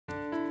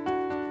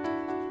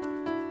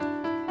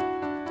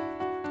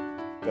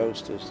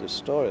Ghost as this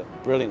story.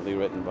 Brilliantly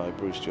written by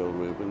Bruce Joel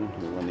Rubin,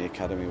 who won the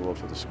Academy Award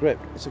for the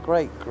script. It's a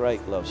great,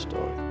 great love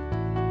story.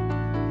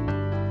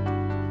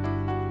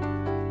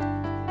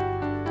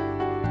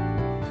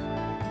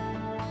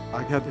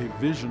 I had a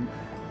vision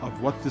of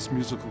what this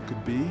musical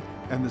could be,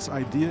 and this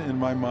idea in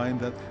my mind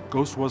that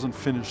Ghost wasn't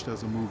finished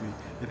as a movie.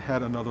 It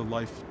had another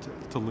life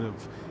to live,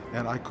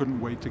 and I couldn't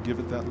wait to give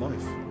it that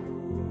life.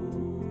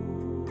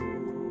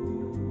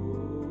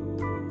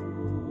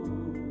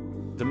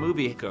 The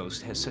movie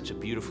Ghost has such a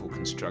beautiful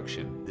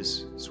construction,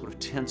 this sort of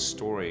tense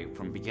story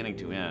from beginning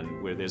to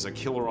end, where there's a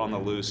killer on the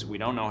loose, we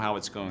don't know how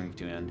it's going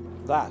to end.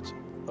 That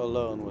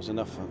alone was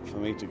enough for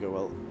me to go,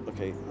 well,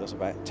 okay, there's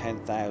about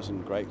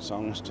 10,000 great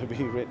songs to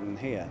be written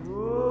here.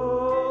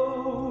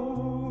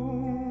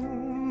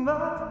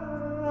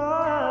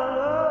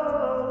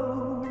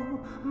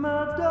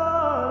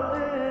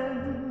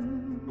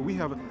 We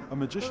have a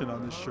magician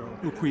on this show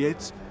who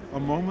creates a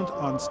moment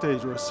on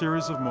stage, or a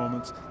series of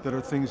moments that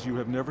are things you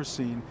have never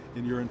seen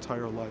in your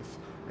entire life.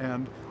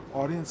 And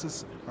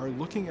audiences are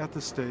looking at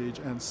the stage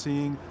and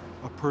seeing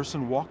a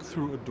person walk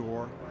through a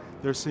door.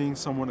 They're seeing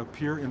someone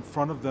appear in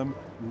front of them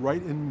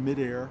right in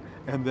midair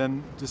and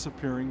then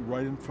disappearing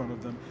right in front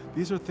of them.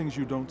 These are things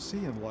you don't see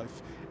in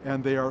life,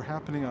 and they are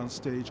happening on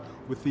stage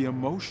with the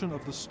emotion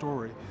of the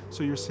story.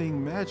 So you're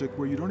seeing magic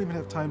where you don't even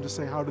have time to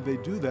say how did they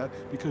do that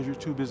because you're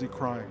too busy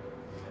crying.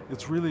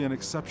 It's really an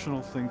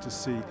exceptional thing to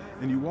see,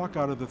 and you walk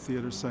out of the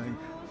theater saying,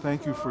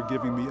 thank you for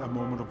giving me a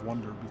moment of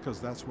wonder, because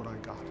that's what I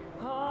got.